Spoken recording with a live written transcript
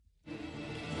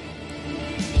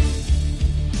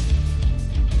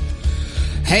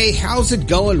Hey, how's it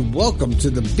going? Welcome to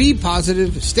the Be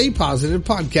Positive, Stay Positive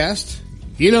podcast.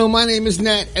 You know, my name is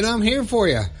Nat, and I'm here for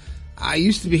you. I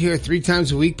used to be here 3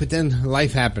 times a week, but then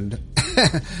life happened.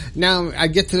 Now I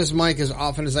get to this mic as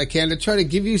often as I can to try to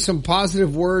give you some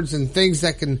positive words and things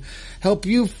that can help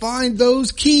you find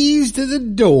those keys to the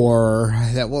door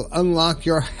that will unlock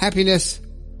your happiness.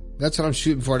 That's what I'm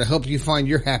shooting for, to help you find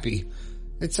your happy.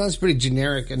 It sounds pretty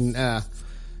generic and,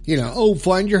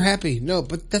 find your happy. No,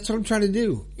 but that's what I'm trying to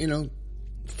do.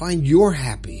 Find your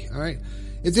happy. All right.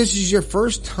 If this is your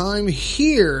first time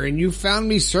here and you found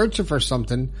me searching for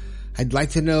something, I'd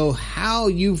like to know how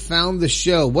you found the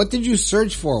show. What did you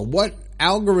search for? What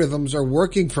algorithms are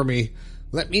working for me?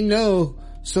 Let me know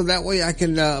so that way I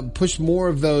can push more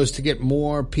of those to get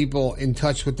more people in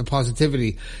touch with the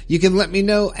positivity. You can let me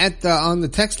know on the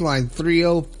text line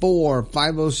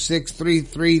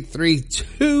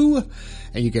 304-506-3332.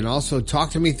 And you can also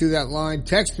talk to me through that line.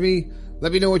 Text me.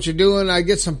 Let me know what you're doing. I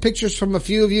get some pictures from a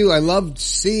few of you. I love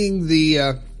seeing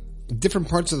the different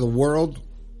parts of the world.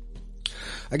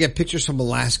 I get pictures from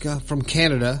Alaska, from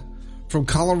Canada, from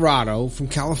Colorado, from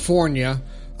California,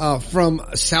 from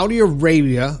Saudi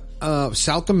Arabia,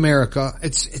 South America.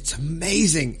 It's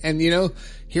amazing. And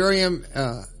here I am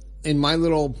in my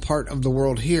little part of the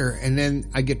world here, and then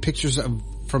I get pictures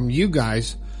from you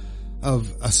guys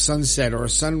of a sunset or a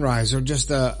sunrise or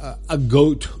just a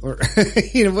goat or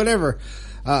whatever,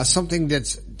 something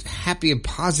that's happy and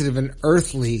positive and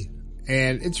earthly,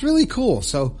 and it's really cool.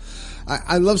 So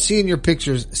I love seeing your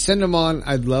pictures. Send them on.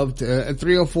 I'd love to at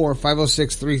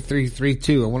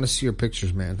 304-506-3332. I want to see your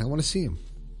pictures, man. I want to see them.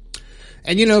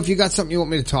 And if you got something you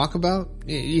want me to talk about,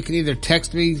 you can either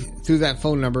text me through that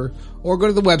phone number or go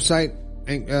to the website,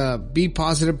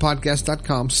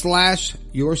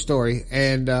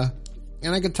 bepositivepodcast.com/yourstory,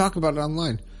 and I can talk about it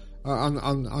online,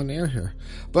 on air here.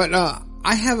 But,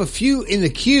 I have a few in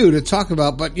the queue to talk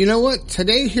about, but you know what?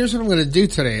 Today, here's what I'm going to do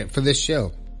today for this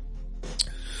show.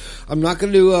 I'm not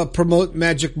going to promote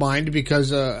Magic Mind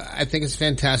because I think it's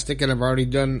fantastic, and I've already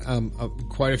done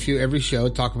quite a few every show,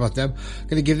 talk about them. I'm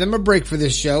going to give them a break for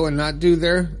this show and not do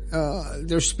their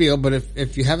spiel, but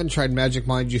if you haven't tried Magic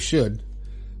Mind, you should.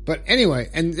 But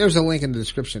anyway, and there's a link in the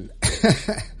description.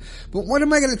 But what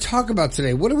am I going to talk about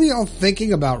today? What are we all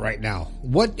thinking about right now?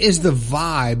 What is the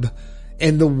vibe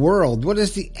in the world? What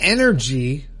is the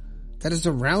energy that is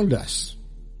around us?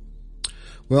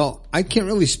 Well, I can't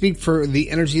really speak for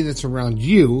the energy that's around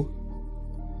you.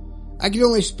 I can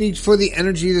only speak for the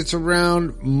energy that's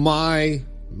around my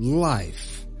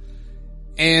life.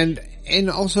 And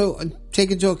also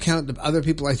take into account the other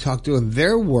people I talk to in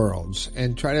their worlds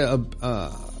and try to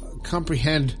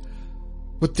comprehend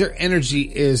what their energy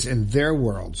is in their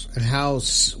worlds and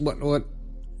what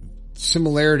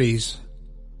similarities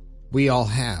we all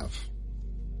have.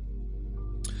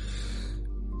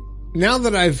 Now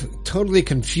that I've totally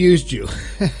confused you,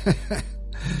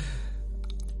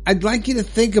 I'd like you to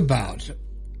think about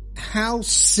how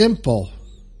simple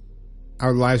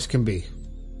our lives can be.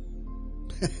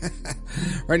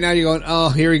 Right now you're going, oh,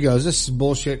 here he goes. This is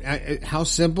bullshit. How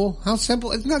simple? How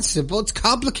simple? It's not simple. It's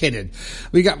complicated.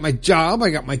 We got my job.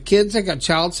 I got my kids. I got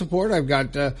child support. I've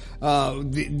got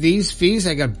these fees.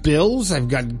 I got bills. I've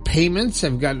got payments.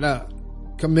 I've got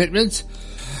commitments.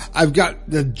 I've got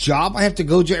the job I have to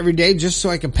go to every day just so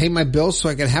I can pay my bills, so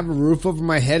I can have a roof over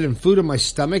my head and food in my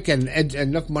stomach and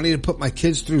enough money to put my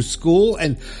kids through school.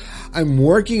 And I'm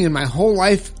working, and my whole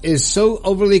life is so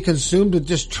overly consumed with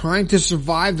just trying to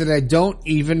survive that I don't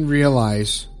even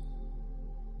realize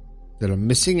that I'm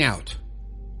missing out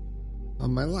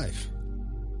on my life.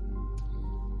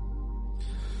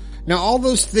 Now, all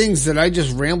those things that I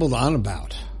just rambled on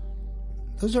about,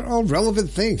 those are all relevant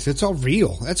things. It's all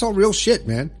real. That's all real shit,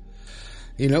 man.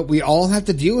 We all have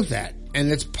to deal with that. And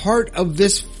it's part of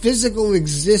this physical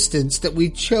existence that we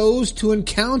chose to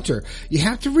encounter. You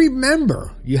have to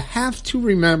remember. You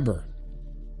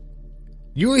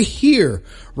are here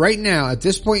right now at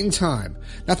this point in time.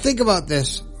 Now think about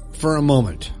this for a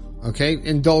moment. Okay?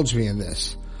 Indulge me in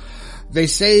this. They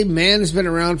say man has been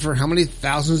around for how many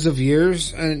thousands of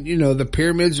years? And, the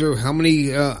pyramids are how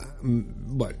many,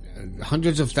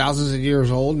 hundreds of thousands of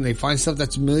years old, and they find stuff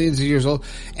that's millions of years old.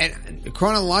 And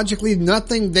chronologically,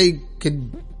 nothing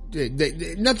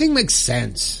makes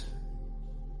sense.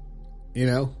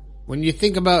 When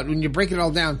you break it all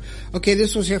down, okay,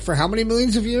 this was here for how many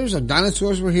millions of years? And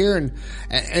dinosaurs were here, and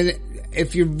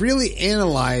if you really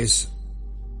analyze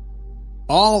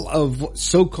all of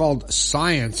so-called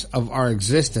science of our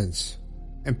existence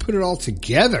and put it all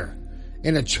together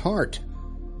in a chart,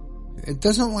 it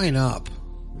doesn't line up.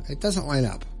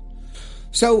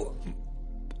 So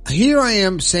here I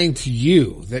am saying to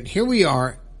you that here we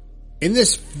are in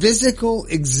this physical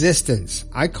existence.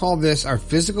 I call this our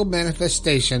physical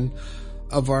manifestation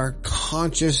of our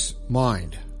conscious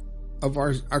mind, of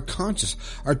our conscious,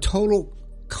 our total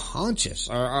conscious,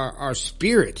 our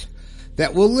spirit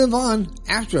that will live on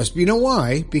after us. But you know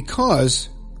why? Because,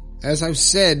 as I've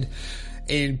said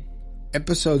in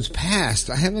episodes past,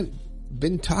 I haven't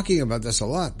been talking about this a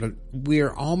lot, but we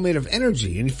are all made of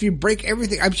energy. And if you break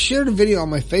everything, I've shared a video on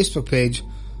my Facebook page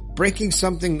breaking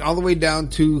something all the way down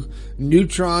to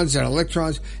neutrons and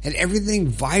electrons, and everything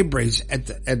vibrates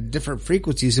at different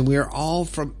frequencies, and we are all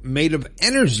made of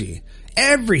energy.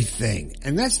 Everything.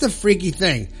 And that's the freaky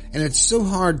thing. And it's so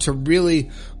hard to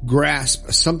really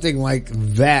grasp something like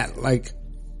that,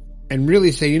 and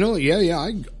really say,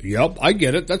 I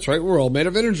get it. That's right. We're all made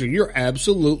of energy. You're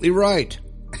absolutely right.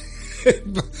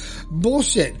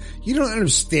 Bullshit. You don't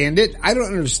understand it. I don't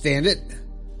understand it.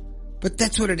 But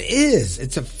that's what it is.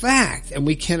 It's a fact, and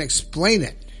we can't explain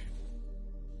it.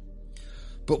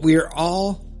 But we are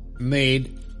all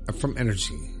made from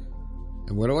energy.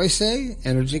 And what do I say?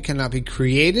 Energy cannot be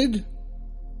created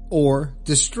or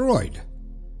destroyed.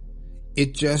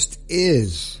 It just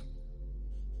is.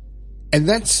 And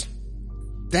that's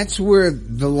where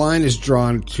the line is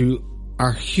drawn to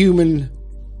our human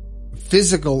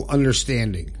physical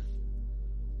understanding.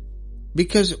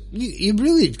 Because you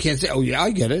really can't say, oh yeah,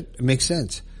 I get it. It makes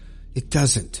sense. It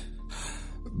doesn't.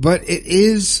 But it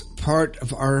is part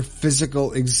of our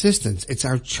physical existence. It's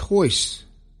our choice.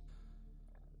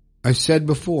 I've said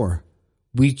before,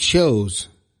 we chose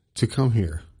to come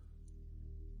here.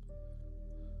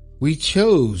 We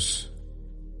chose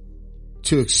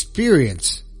to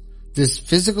experience this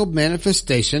physical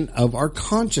manifestation of our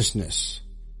consciousness.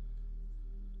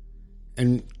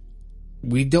 And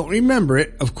we don't remember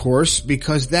it, of course,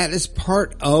 because that is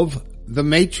part of the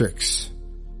matrix.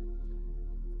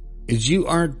 Is you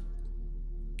are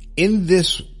in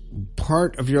this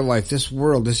part of your life, this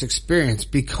world, this experience,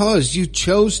 because you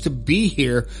chose to be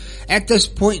here at this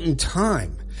point in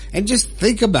time. And just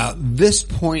think about this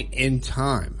point in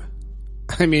time.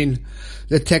 I mean,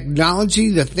 the technology,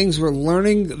 the things we're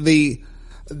learning, the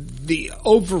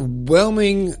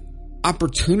overwhelming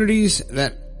opportunities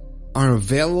that are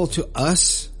available to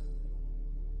us,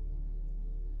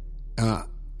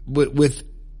 with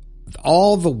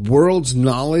all the world's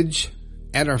knowledge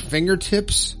at our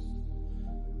fingertips.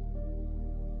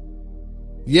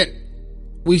 Yet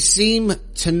we seem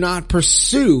to not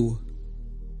pursue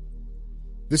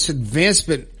this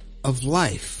advancement of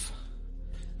life.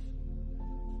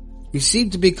 We seem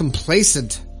to be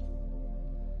complacent.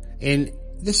 And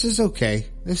this is okay.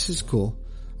 This is cool.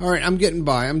 All right, I'm getting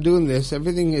by. I'm doing this.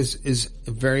 Everything is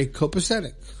very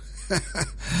copacetic.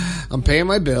 I'm paying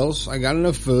my bills. I got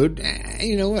enough food.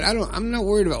 You know what? I'm not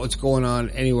worried about what's going on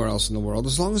anywhere else in the world.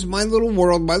 As long as my little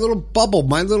world, my little bubble,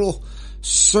 my little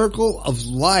circle of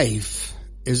life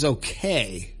is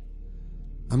okay,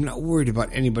 I'm not worried about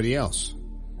anybody else.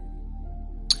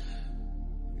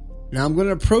 Now I'm going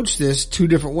to approach this two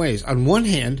different ways. On one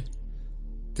hand,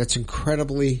 that's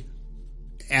incredibly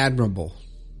admirable.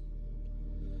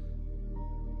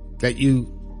 That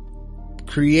you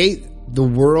create the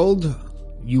world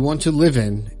you want to live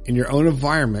in your own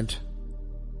environment,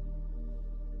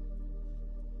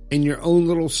 in your own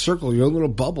little circle, your own little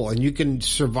bubble, and you can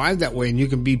survive that way, and you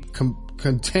can be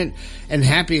content and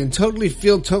happy and totally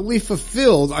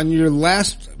fulfilled on your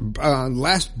last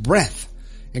breath,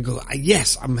 and go,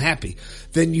 yes, I'm happy.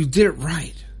 Then you did it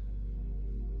right.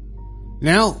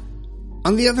 Now,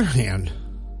 on the other hand,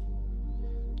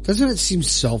 doesn't it seem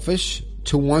selfish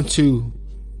to want to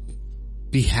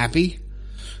be happy,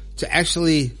 to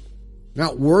actually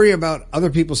not worry about other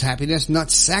people's happiness, not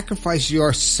sacrifice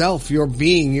yourself, your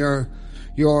being, your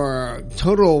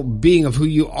total being of who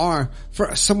you are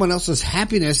for someone else's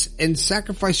happiness, and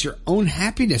sacrifice your own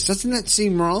happiness? Doesn't that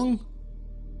seem wrong?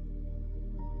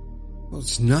 Well,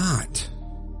 it's not.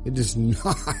 It is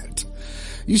not.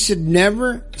 You should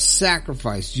never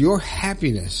sacrifice your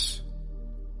happiness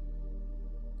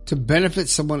to benefit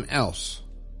someone else.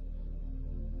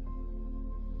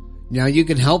 Now, you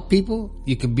can help people.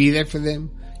 You can be there for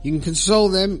them. You can console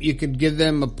them. You can give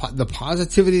them the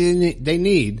positivity they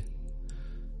need.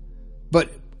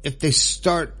 But if they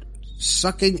start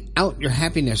sucking out your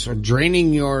happiness or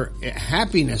draining your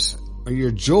happiness or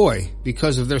your joy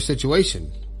because of their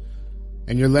situation,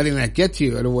 and you're letting that get to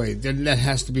you in a way, then that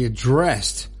has to be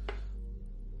addressed.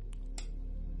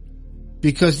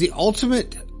 Because the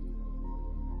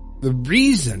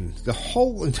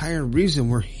whole entire reason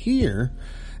we're here,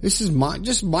 this is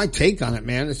just my take on it,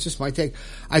 man. It's just my take.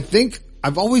 I think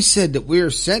I've always said that we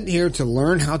are sent here to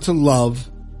learn how to love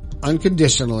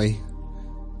unconditionally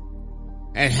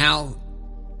and how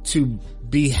to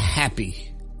be happy.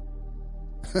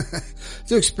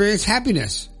 To experience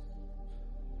happiness.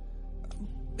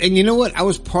 And you know what? I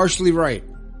was partially right.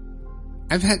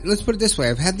 Let's put it this way,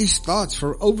 I've had these thoughts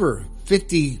for over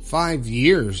 55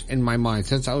 years in my mind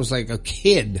since I was like a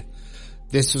kid.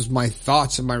 This was my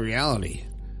thoughts and my reality.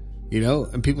 You know,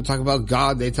 and people talk about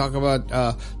God, they talk about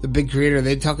the big creator,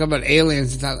 they talk about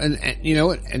aliens, and you know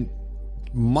what? And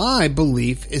my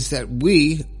belief is that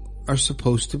we are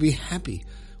supposed to be happy.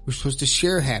 We're supposed to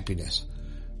share happiness.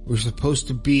 We're supposed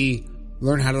to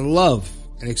learn how to love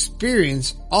and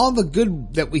experience all the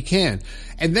good that we can.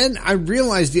 And then I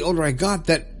realized the older I got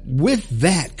that with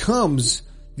that comes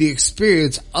the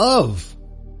experience of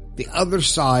the other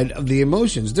side of the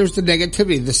emotions. There's the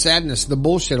negativity, the sadness, the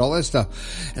bullshit, all that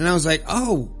stuff. And I was like,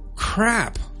 oh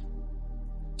crap.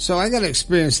 So I gotta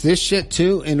experience this shit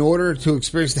too in order to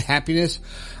experience the happiness.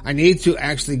 I need to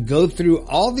actually go through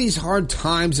all these hard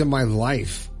times in my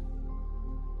life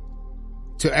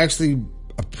to actually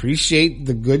appreciate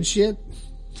the good shit.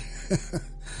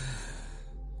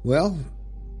 Well,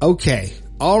 okay.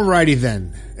 Alrighty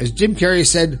then. As Jim Carrey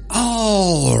said,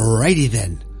 alrighty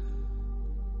then.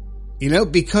 You know,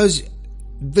 because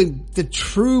the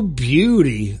true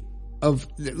beauty of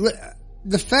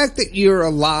the fact that you're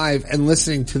alive and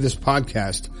listening to this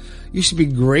podcast, you should be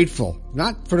grateful.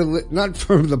 Not for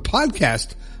the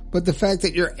podcast, but the fact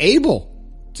that you're able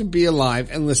to be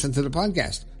alive and listen to the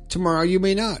podcast. Tomorrow you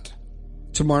may not.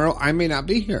 Tomorrow I may not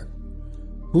be here.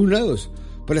 Who knows?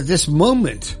 But at this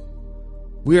moment,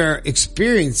 we are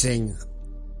experiencing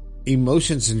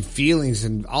emotions and feelings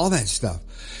and all that stuff.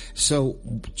 So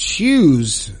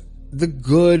choose the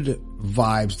good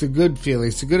vibes, the good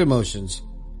feelings, the good emotions.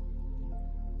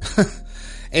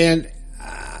 And,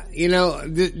 you know,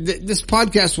 this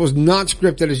podcast was not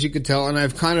scripted, as you could tell, and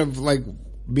I've kind of like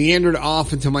meandered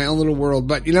off into my own little world.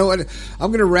 But you know what?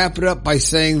 I'm going to wrap it up by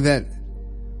saying that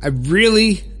I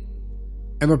really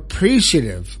am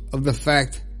appreciative of the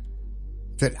fact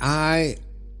that I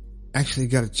actually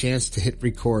got a chance to hit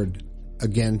record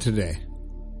again today.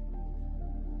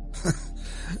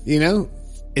 You know,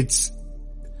 it's,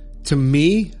 to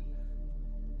me,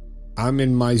 I'm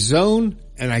in my zone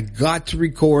and I got to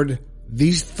record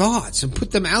these thoughts and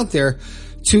put them out there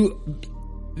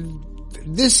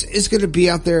this is going to be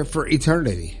out there for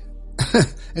eternity.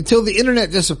 Until the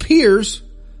internet disappears,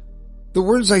 the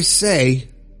words I say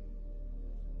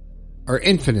are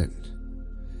infinite.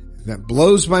 That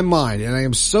blows my mind. And I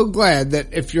am so glad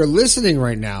that if you're listening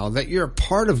right now, that you're a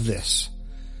part of this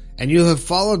and you have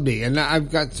followed me. And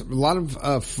I've got a lot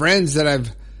of friends that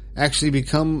I've actually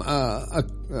become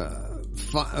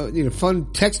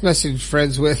fun text message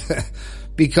friends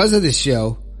with because of this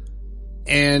show,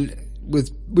 and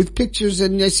with pictures,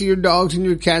 and I see your dogs and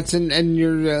your cats and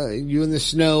you in the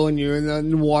snow and you're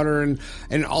in the water and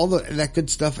all that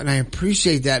good stuff. And I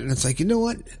appreciate that. And it's like, you know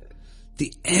what?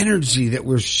 The energy that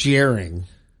we're sharing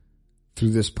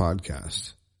through this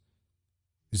podcast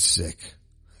is sick.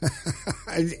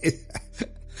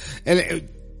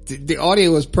 The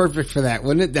audio was perfect for that,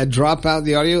 wasn't it? That drop out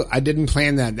the audio, I didn't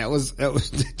plan that. That was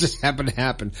it just happened to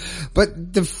happen.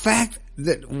 But the fact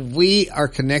that we are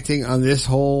connecting on this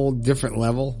whole different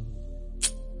level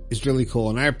is really cool.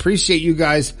 And I appreciate you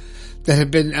guys that have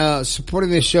been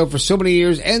supporting this show for so many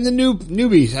years, and the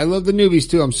newbies. I love the newbies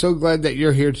too. I'm so glad that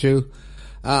you're here too.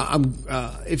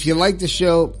 If you like the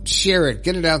show, share it,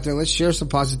 get it out there. Let's share some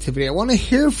positivity. I want to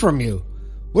hear from you.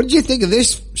 What did you think of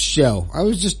this show? I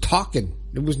was just talking.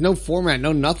 There was no format,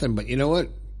 no nothing, but you know what?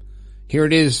 Here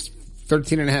it is,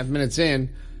 13 and a half minutes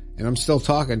in, and I'm still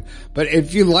talking. But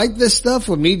if you like this stuff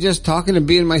with me just talking and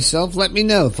being myself, let me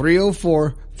know.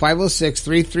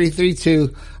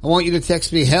 304-506-3332. I want you to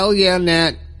text me, hell yeah,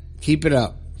 Nat. Keep it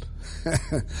up.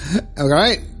 All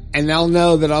right? And I'll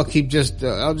know that I'll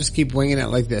just keep winging it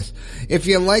like this. If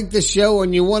you like the show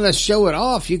and you want to show it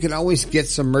off, you can always get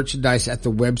some merchandise at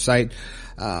the website,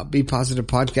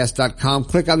 BePositivePodcast.com.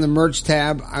 Click on the merch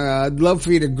tab. I'd love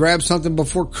for you to grab something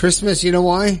before Christmas. You know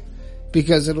why?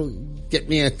 Because it'll get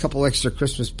me a couple extra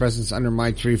Christmas presents under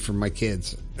my tree for my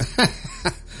kids.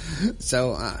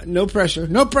 So, no pressure.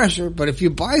 But if you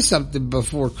buy something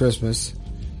before Christmas,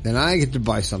 then I get to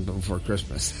buy something before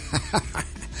Christmas.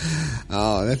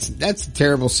 Oh, that's a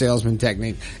terrible salesman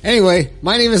technique. Anyway,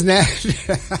 my name is Nat.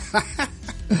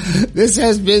 This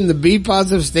has been the Be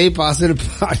Positive, Stay Positive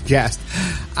podcast.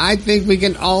 I think we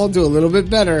can all do a little bit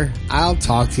better. I'll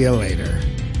talk to you later.